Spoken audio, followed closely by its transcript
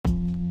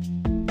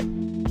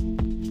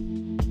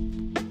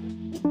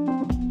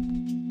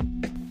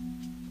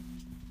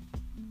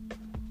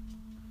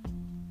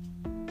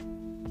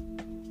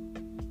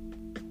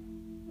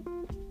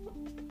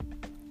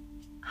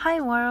Hi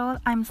world,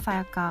 I'm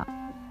Sayaka.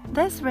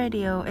 This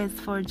radio is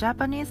for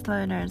Japanese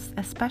learners,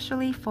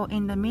 especially for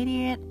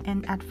intermediate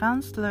and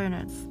advanced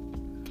learners.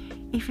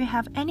 If you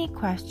have any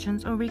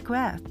questions or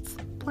requests,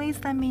 please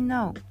let me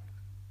know.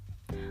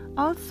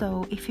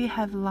 Also, if you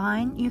have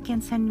Line, you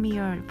can send me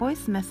your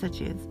voice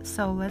messages,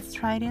 so let's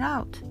try it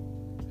out.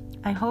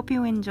 I hope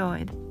you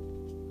enjoyed.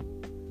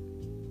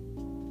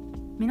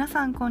 皆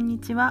さんこんに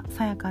ちは、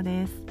さやか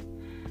です。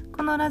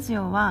このラジ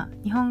オは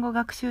日本語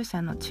学習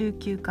者の中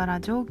級から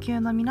上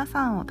級の皆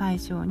さんを対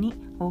象に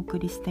お送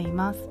りしてい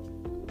ます。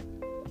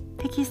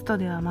テキスト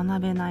では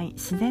学べない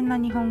自然な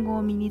日本語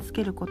を身につ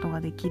けること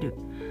ができる、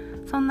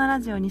そんなラ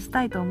ジオにし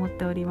たいと思っ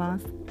ておりま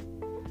す。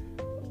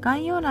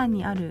概要欄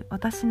にある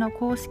私の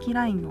公式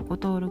LINE をご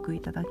登録い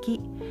ただき、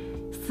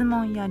質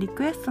問やリ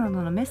クエストな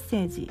どのメッ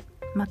セージ、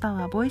また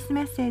はボイス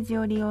メッセージ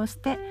を利用し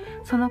て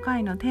その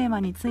回のテー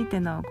マについて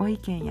のご意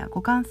見や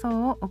ご感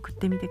想を送っ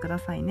てみてくだ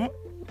さいね。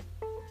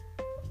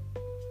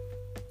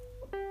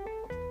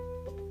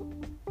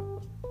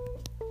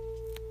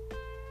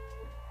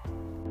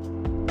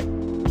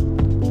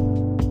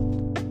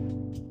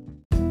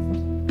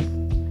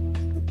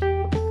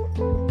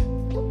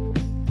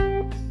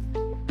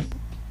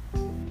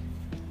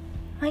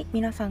はい、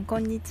皆さんこ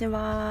んにち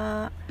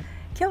は。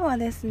今日は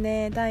です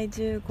ね、第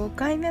15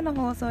回目の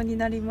放送に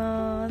なり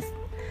ます。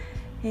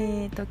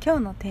今日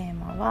のテー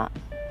マは、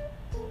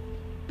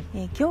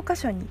教科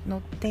書に載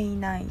ってい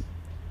ない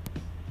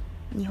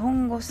日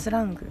本語ス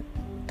ラング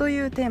と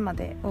いうテーマ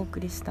でお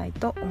送りしたい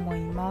と思い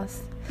ま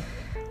す。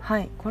は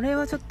い、これ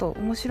はちょっと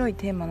面白い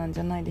テーマなんじ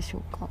ゃないでしょ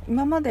うか。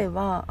今まで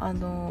は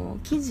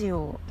気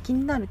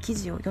になる記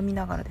事を読み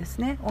ながらです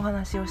ね、お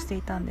話をして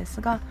いたんです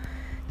が、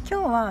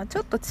今日はち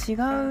ょっと違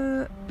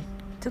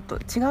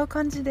う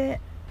感じで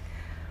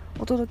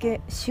お届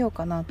けしよう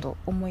かなと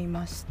思い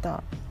まし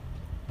た。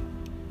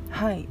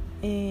はい、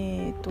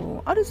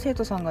ある生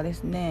徒さんがで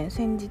すね、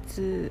先日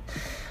ネ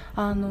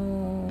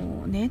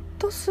ッ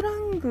トスラ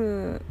ン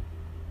グ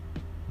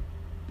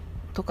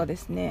とかで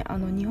すね、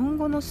日本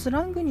語のス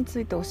ラングにつ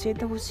いて教え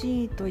てほ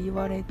しいと言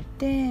われ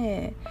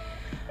て、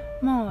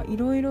い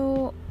ろい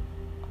ろ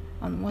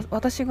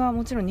私が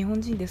もちろん日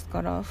本人です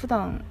から、普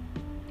段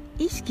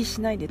意識し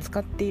ないで使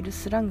っている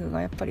スラング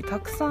がやっぱりた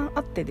くさん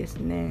あってです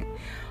ね、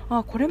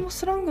これも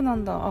スラングな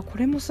んだ、こ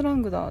れもスラ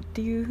ングだっ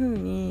ていう風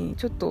に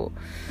ちょっと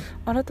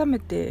改め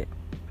て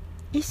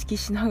意識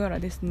しながら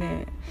です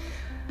ね、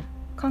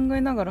考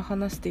えながら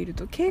話している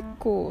と結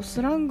構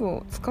スラング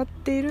を使っ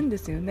ているんで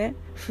すよね、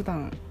普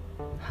段。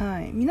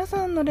はい、皆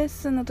さんのレッ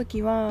スンの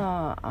時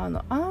はあ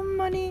ん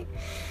まり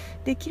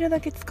できるだ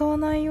け使わ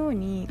ないよう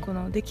に、こ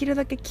のできる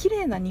だけ綺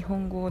麗な日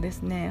本語をで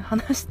すね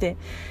話して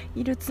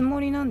いるつ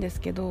もりなんで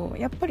すけど、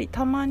やっぱり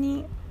たま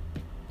に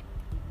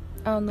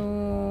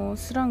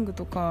スラング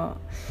とか、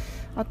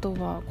あと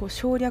はこう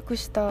省略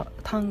した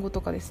単語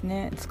とかです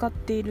ね使っ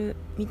ている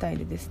みたい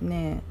でです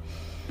ね、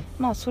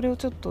それを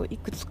ちょっとい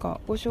くつか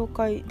ご紹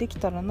介でき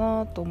たら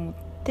なと思っ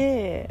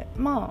て、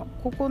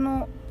ここ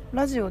の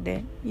ラジオ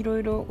でいろ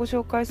いろご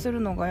紹介する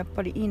のがやっ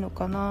ぱりいいの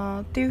か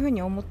なっていうふう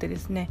に思ってで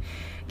すね、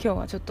今日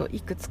はちょっとい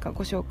くつか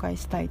ご紹介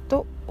したい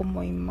と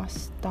思いま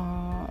した。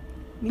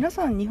皆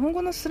さん日本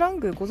語のスラ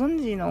ングご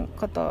存知の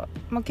方、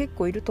結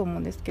構いると思う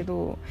んですけ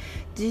ど、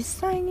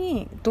実際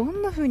にど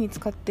んな風に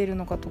使っている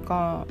のかと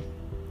か、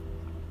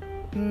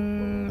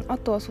あ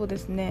とはそうで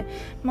すね、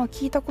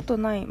聞いたこと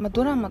ない、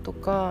ドラマと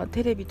か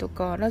テレビと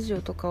かラジ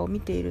オとかを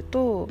見ている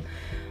と、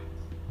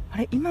あ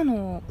れ今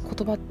の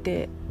言葉っ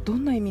てど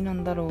んな意味な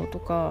んだろうと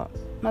か、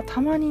た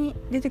まに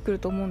出てくる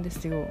と思うんで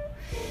すよ。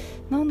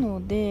な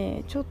の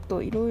でちょっ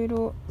といろい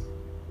ろ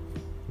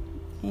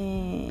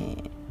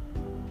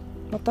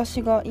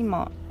私が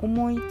今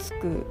思いつ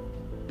く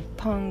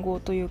単語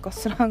というか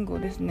スラングを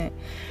ですね、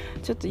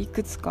ちょっとい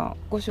くつか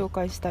ご紹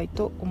介したい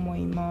と思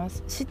いま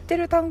す。知って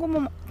る単語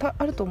もあ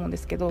ると思うんで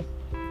すけど、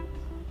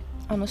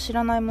知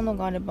らないもの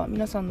があれば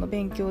皆さんの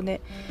勉強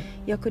で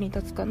役に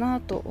立つか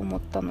なと思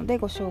ったので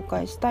ご紹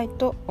介したい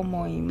と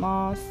思い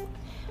ます。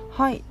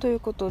はい、という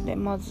ことで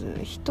まず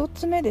一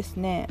つ目です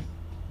ね。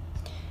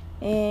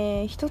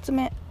一つ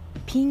目、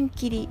ピン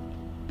キリ。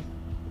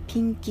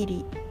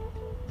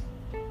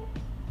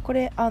こ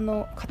れカ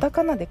タ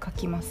カナで書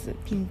きます。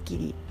ピンキ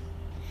リ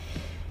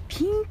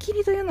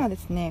というのはで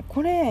すね、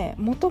これ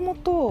もとも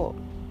と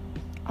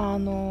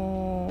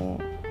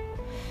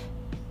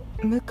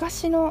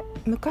昔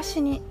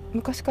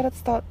から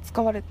使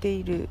われて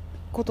いる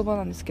言葉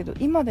なんですけど、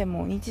今で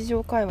も日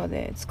常会話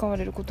で使わ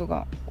れること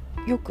が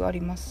よくあ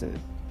ります。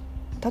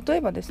例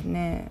えばです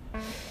ね、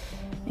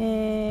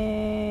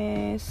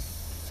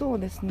そう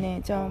です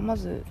ね、じゃあま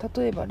ず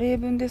例えば例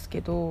文です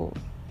けど、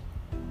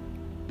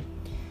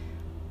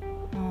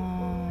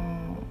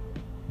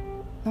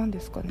何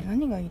ですかね、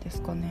何がいいで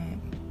すかね。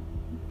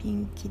ピ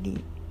ンキ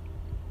リ、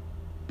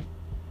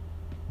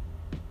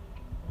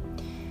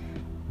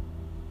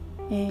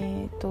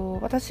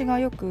私が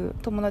よく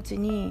友達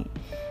に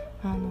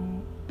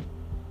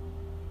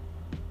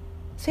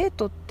生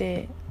徒っ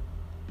て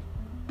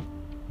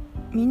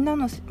みんな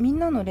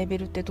のレベ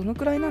ルってどの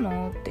くらいな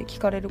のって聞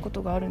かれるこ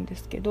とがあるんで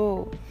すけ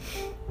ど、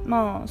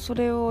そ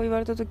れを言わ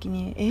れた時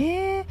に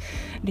レ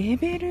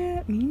ベ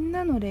ル、みん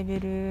なのレベ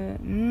ル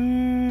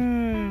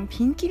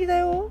ピンキリだ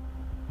よ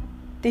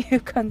ってい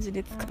う感じ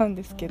で使うん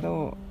ですけ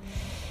ど、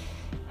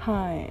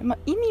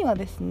意味は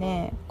です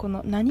ね、こ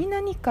の何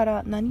々か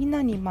ら何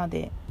々ま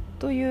で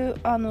という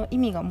意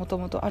味がもと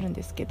もとあるん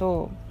ですけ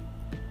ど、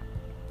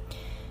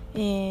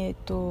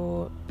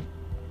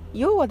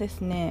要はで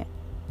すね、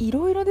い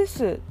ろいろで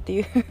すって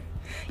いう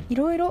い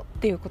ろいろっ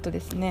ていうことで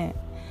すね。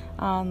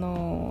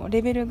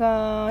レベル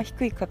が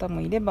低い方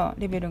もいれば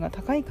レベルが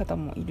高い方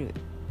もいる、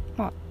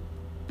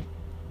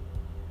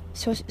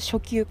初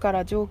級か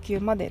ら上級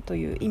までと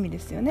いう意味で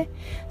すよね。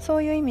そ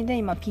ういう意味で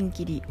今ピン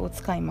キリを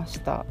使いま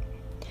した。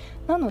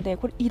なので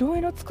これいろ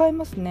いろ使い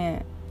ます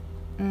ね。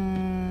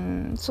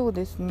そう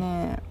です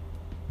ね、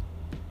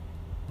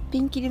ピ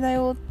ンキリだ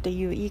よって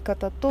いう言い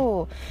方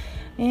と、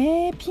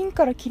ピン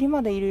からキリ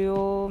までいる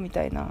よみ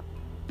たいな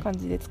感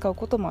じで使う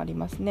こともあり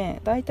ますね。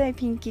だいたい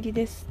ピンキリ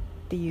です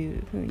ってい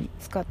う風に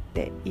使っ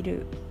てい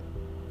る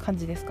感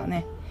じですか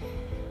ね。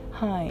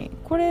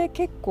これ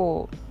結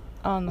構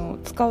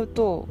使う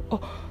と、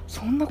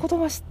そんな言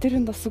葉知ってる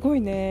んだ、すご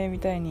いねみ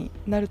たいに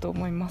なると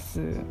思いま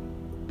す。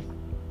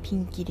ピ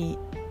ンキリ、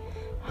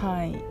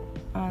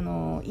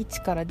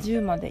1から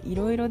10までい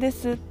ろいろで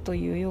すと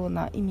いうよう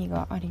な意味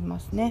がありま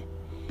すね。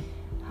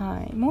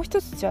もう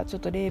一つじゃあちょ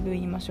っと例文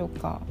言いましょう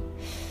か。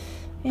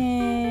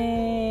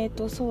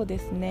そうで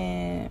す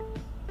ね、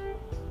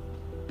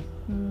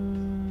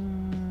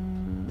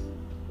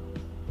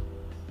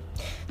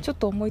ちょっ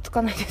と思いつ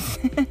かないです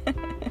ね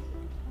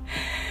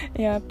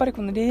やっぱり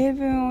この例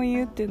文を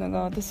言うっていうの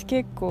が私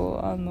結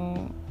構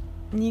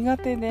苦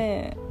手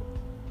で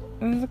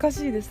難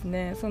しいです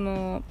ね。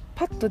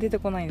パッと出て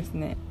こないです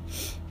ね。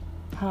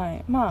こ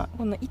の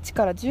1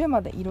から10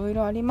までいろい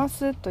ろありま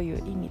すという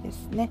意味で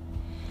すね。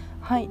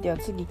では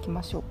次行き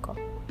ましょうか。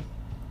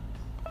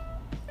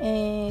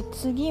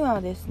次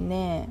はです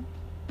ね、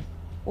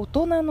大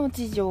人の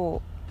事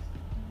情。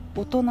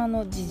大人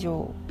の事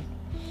情、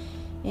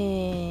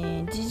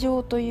事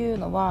情という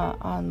のは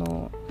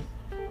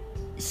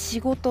仕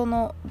事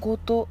のご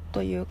と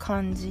という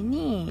漢字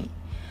に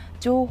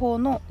情報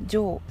の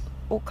情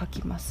を書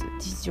きます。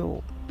事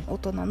情、大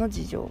人の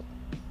事情。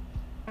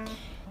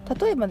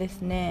例えばで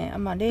すね、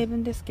例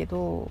文ですけ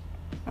ど、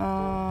じ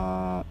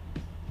ゃ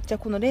あ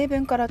この例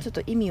文からちょっ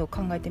と意味を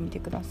考えてみて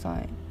くださ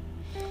い。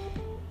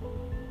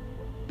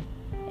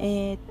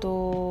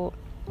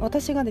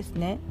私がです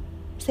ね、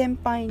先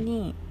輩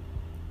に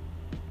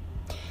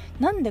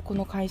なんでこ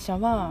の会社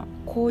は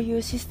こうい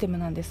うシステム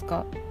なんです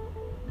か、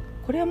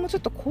これはもうちょ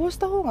っとこうし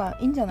た方が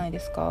いいんじゃないで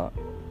すか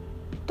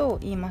と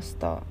言いまし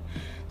た。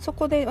そ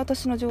こで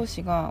私の上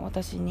司が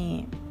私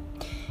に、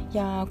い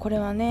やこれ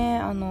は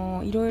ね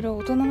いろいろ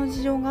大人の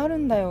事情がある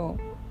んだよ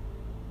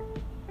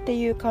って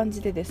いう感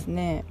じでです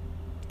ね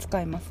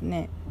使います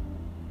ね。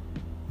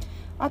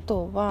あ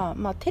とは、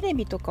テレ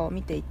ビとかを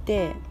見てい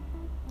て、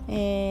バ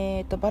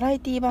ラエ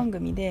ティ番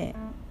組で、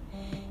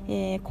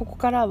ここ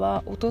から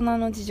は大人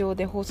の事情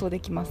で放送で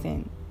きませ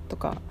んと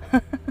か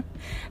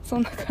そ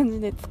んな感じ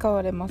で使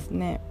われます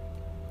ね。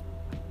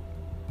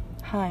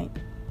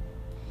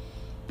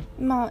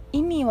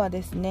意味は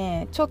です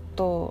ね、ちょっ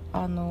とオ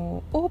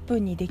ープ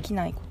ンにでき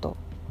ないこと、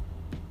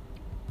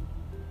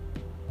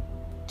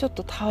ちょっ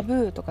とタブ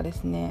ーとかで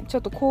すね、ちょ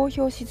っと公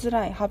表しづ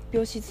らい、発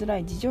表しづら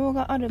い事情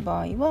がある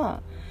場合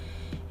は、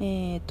こ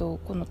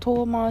の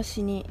遠回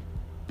しに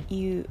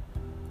言う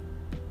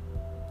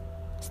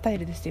スタイ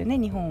ルですよね、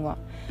日本は。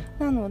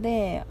なの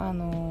であ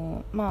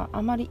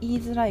まり言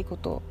いづらいこ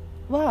と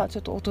はち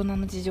ょっと大人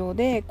の事情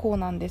でこう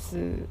なんです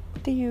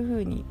っていう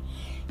風に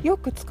よ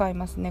く使い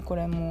ますね。こ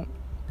れも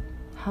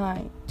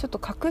ちょっと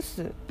隠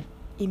す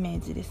イメ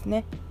ージです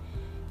ね。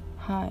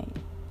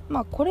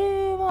こ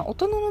れは大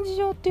人の事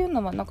情っていう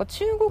のはなんか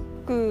中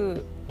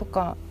国と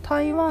か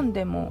台湾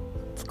でも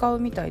使う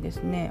みたいで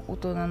すね、大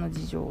人の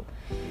事情。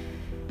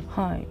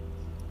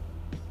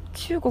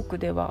中国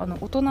では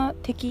大人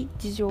的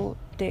事情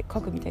って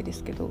書くみたいで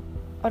すけど、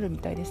あるみ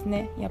たいです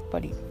ね、やっぱ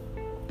り。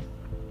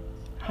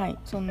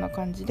そんな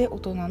感じで大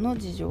人の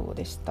事情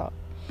でした。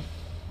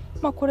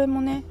これ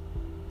もね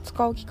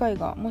使う機会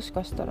がもし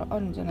かしたらあ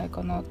るんじゃない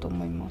かなと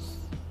思います。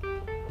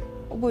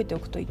覚えてお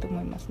くといいと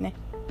思いますね。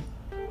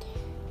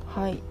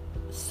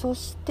そ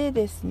して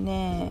です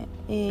ね、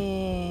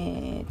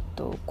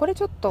これ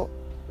ちょっと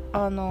流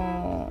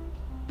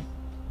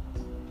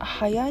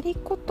行り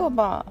言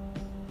葉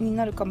に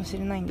なるかもし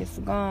れないんで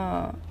す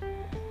が、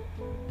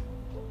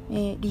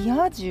リ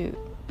ア充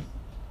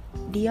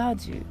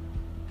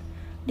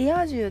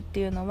って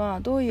いうのは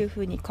どういう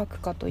風に書く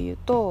かという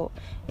と、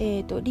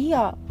リ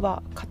ア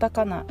はカタ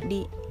カナ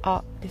リ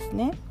アです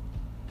ね。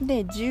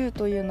で充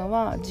というの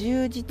は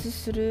充実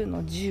する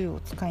の充を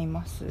使い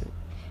ます。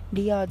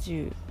リア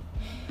充、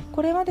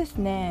これはです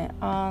ね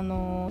ち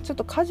ょっ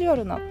とカジュア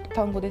ルな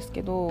単語です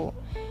けど、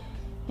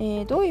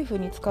どういう風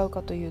に使う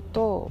かという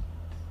と、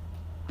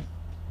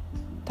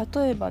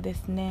例えばで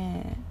す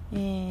ね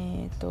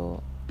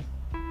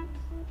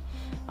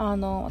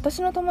私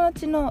の友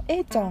達の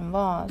A ちゃん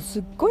は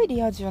すっごい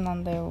リア充な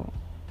んだよ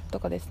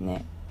とかです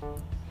ね、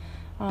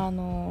あ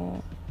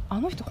の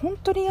人ほん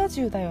とリア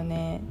充だよ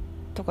ね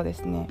とかで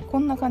すね、こ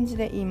んな感じ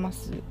で言いま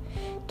す。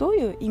どう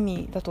いう意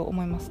味だと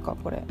思いますか？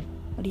これ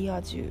リ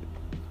ア充、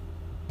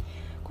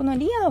この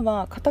リア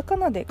はカタカ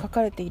ナで書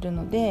かれている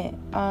ので、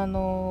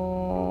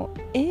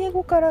英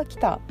語から来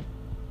た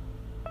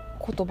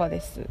言葉で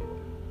す。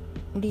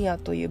リア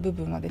という部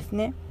分はです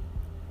ね。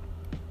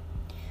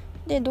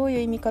でどういう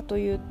意味かと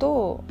いう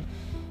と、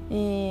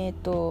リ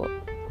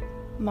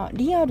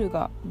アル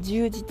が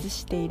充実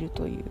している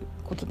という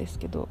ことです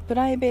けど、プ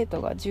ライベー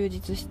トが充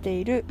実して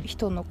いる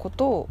人のこ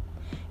とを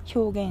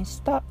表現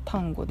した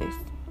単語です。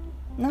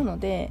なの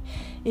で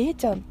A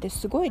ちゃんって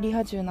すごいリ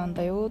ア充なん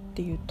だよっ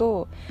ていう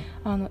と、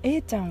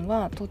A ちゃん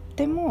はとっ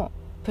ても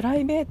プラ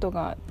イベート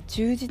が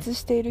充実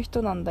している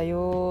人なんだ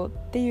よ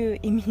っていう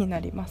意味にな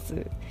りま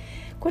す。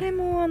これ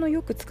も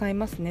よく使い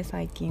ますね、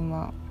最近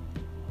は。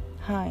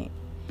はい、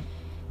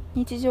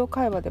日常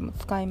会話でも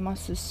使いま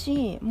す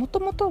し、もと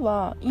もと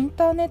はイン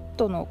ターネッ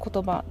トの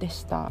言葉で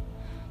した。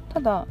た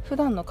だ普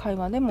段の会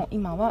話でも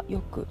今はよ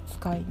く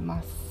使い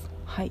ます。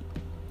はい、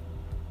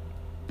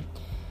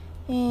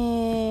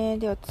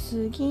では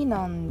次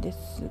なんで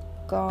す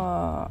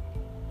が、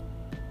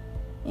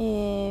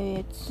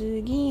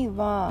次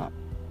は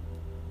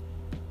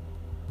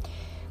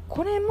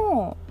これ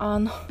も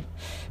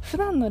普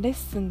段のレッ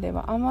スンで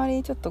はあま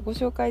りちょっとご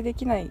紹介で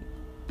きない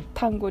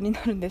単語に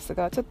なるんです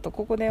が、ちょっと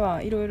ここで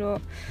はいろいろ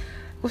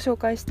ご紹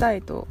介した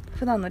いと、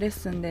普段のレッ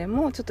スンで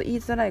もちょっと言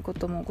いづらいこ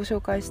ともご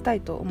紹介した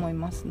いと思い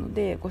ますの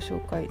でご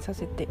紹介さ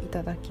せてい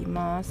ただき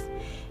ます。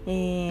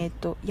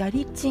や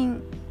りち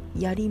ん、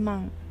やりま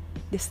ん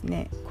です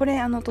ね。こ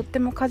れとって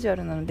もカジュア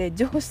ルなので、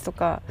上司と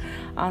か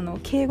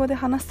敬語で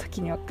話すと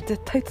きには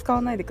絶対使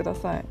わないでくだ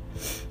さい。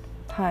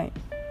はい、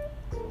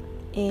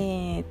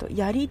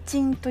やりち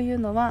んという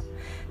のは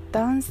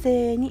男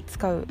性に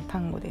使う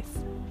単語です。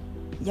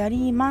や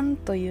りまん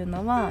という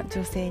のは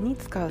女性に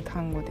使う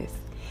単語で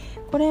す。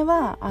これ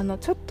は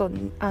ちょっと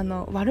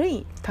悪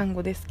い単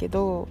語ですけ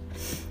ど、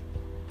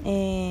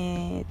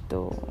例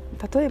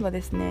えば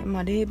ですね、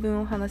例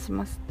文を話し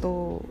ます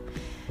と、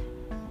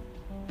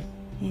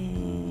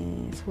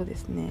そうで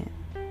すね、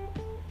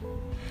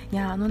い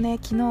や昨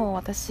日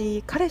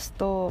私彼氏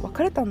と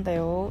別れたんだ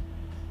よ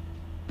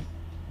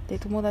って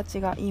友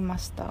達が言いま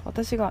した。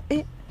私が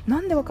な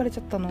んで別れち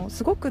ゃったの？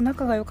すごく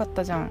仲が良かっ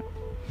たじゃんっ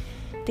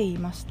て言い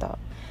ました。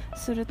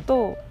する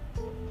と、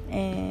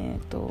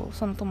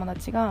その友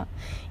達が、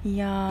い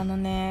や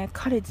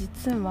彼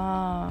実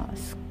は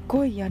すっ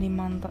ごいやり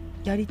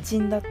ち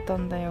んだった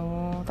んだ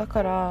よ、だ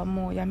から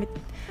もう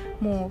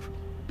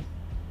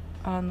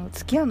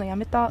付き合うのや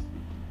めたっ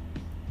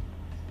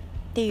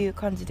ていう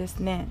感じです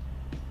ね。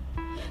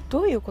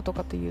どういうこと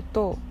かという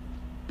と、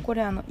こ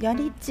れや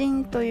りち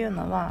んという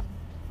のは、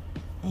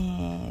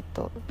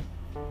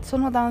そ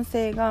の男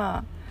性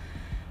が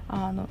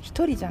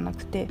一人じゃな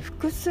くて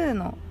複数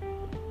の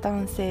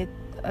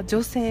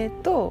女性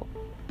と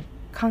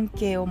関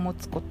係を持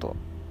つ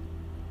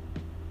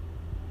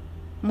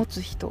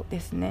人で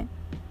すね。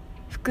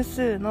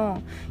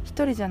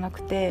一人じゃな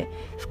くて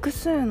複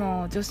数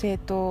の女性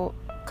と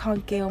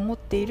関係を持っ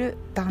ている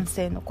男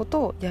性のこ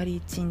とをや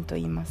りちんと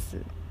言います。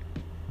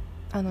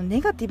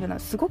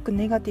すごく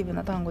ネガティブ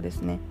な単語で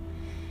すね。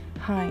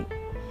はい、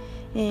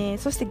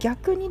そして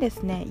逆にで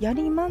すね、や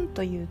りまん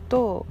という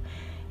と、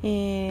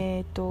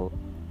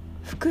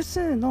複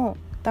数の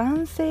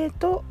男性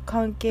と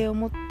関係を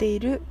持ってい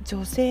る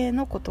女性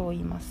のことを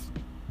言います。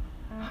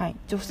はい、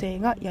女性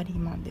がやり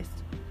まんです。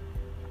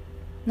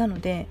な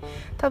ので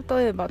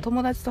例えば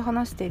友達と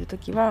話していると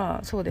きは、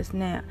そうです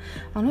ね、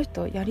あの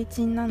人やり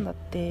ちんなんだっ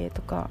て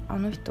とか、あ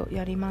の人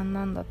やりまん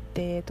なんだっ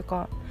てと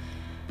か、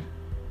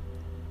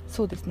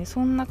そうですね、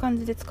そんな感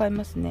じで使い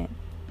ますね。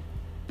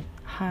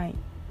はい、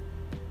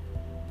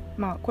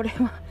これ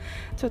は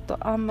ちょっと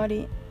あんま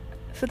り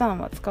普段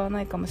は使わな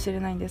いかもしれ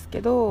ないんです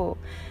けど、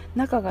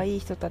仲がいい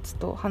人たち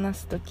と話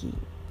すとき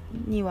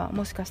には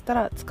もしかした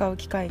ら使う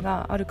機会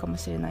があるかも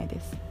しれない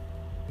です。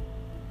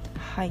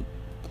はい、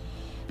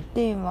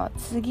では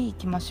次行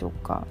きましょう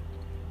か。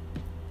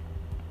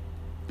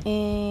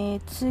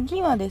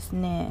次はです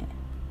ね、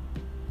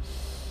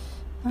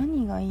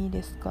何がいい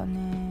ですか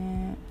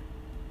ね。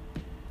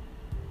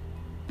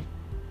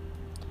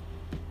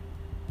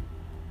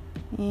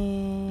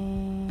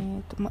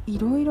い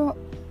ろいろ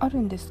ある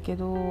んですけ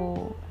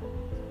ど、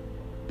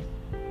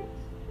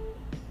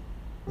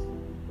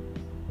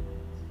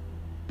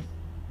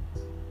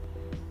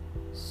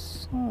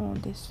そう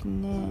です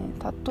ね、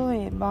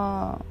例え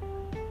ば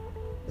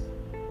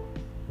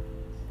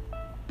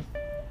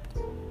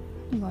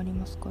何があり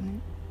ますかね。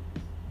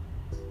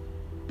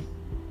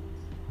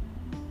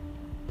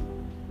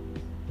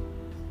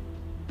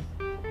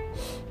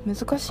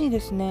難しい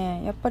です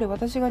ね。やっぱり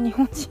私が日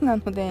本人な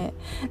ので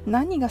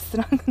何がス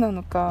ラングな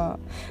のか。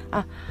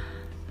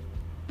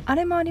あ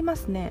れもありま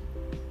すね。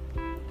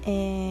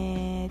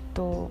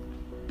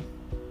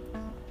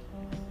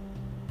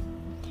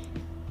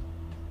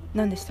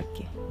何でしたっ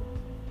け。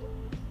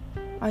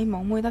今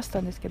思い出した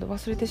んですけど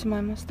忘れてしま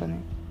いましたね。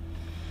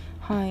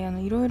はい、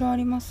いろいろあ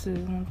ります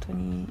本当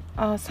に。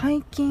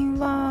最近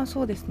は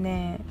そうです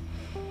ね、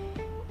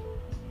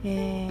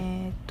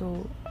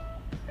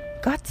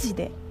ガチ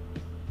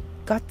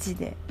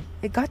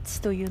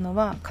というの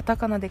はカタ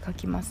カナで書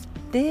きます。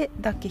で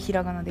だけひ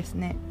らがなです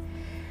ね。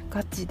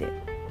ガチ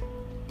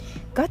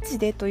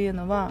でという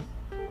のは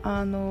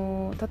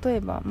例え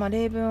ば、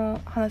例文を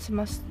話し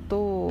ます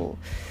と、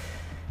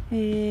そ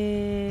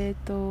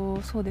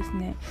うです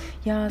ね、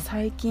いや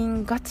最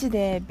近ガチ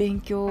で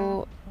勉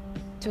強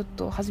ちょっ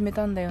と始め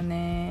たんだよ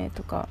ね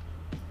とか、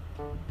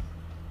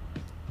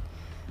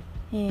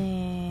そ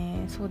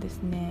うで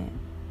すね、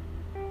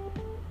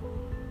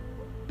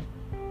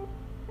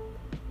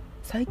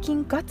最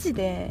近ガチ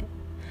で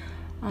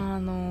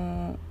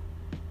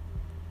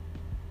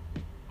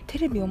テ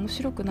レビ面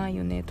白くない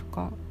よねと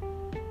か。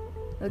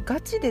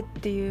ガチでっ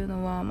ていう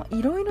のはい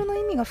ろいろな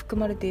意味が含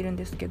まれているん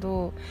ですけ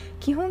ど、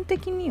基本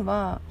的に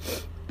は、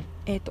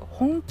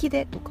本気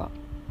でとか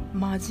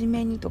真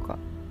面目にとか、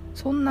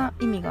そんな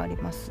意味があり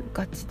ます。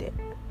ガチで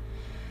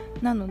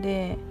なの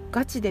で、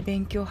ガチで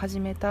勉強を始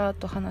めた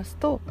と話す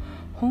と、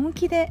本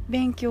気で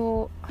勉強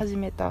を始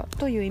めた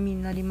という意味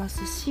になりま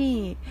す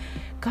し、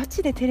ガ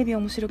チでテレビ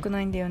面白く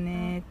ないんだよ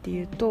ねって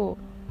いうと、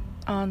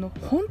本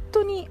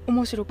当に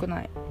面白く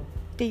ないっ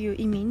ていう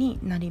意味に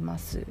なりま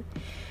す。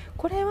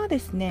これはで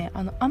すね、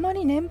あま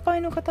り年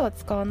配の方は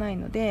使わない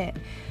ので、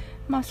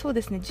そう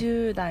ですね、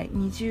10代、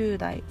20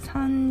代、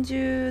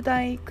30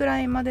代くら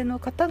いまでの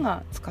方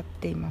が使っ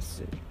ていま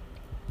す。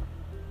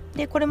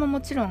でこれも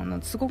もちろ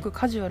んすごく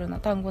カジュアルな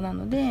単語な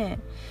ので、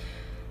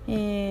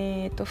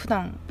普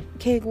段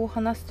敬語を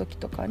話す時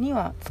とかに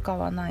は使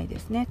わないで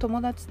すね。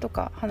友達と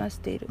か話し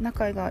ている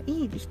仲が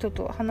いい人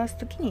と話す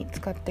時に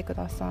使ってく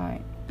ださ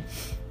い。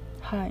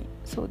はい、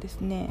そうです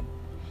ね、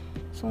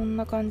そん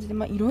な感じで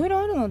いろいろ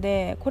あるの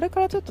で、これ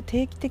からちょっと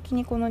定期的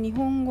にこの日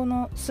本語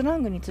のスラ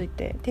ングについ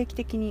て定期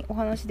的にお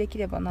話しでき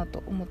ればな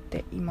と思っ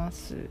ていま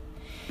す。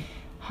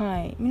は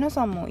い、皆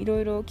さんもいろ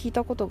いろ聞い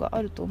たことが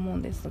あると思う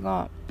んです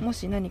が、も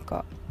し何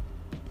か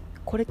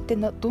これって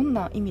どん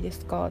な意味で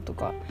すかと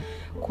か、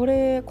こ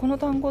の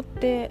単語っ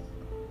て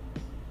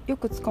よ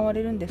く使わ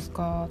れるんです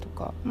かと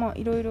か、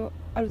いろいろ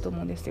あると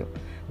思うんですよ。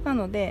な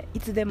のでい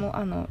つでも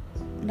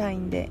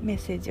LINE でメッ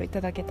セージをいた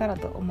だけたら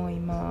と思い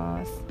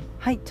ます。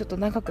はい、ちょっと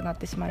長くなっ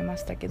てしまいま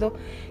したけど、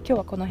今日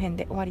はこの辺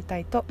で終わりた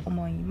いと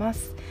思いま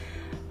す。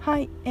は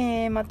い、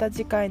また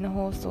次回の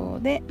放送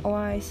でお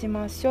会いし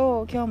まし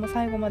ょう。今日も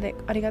最後まで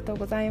ありがとう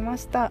ございま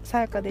した。さ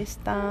やかでし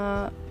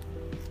た。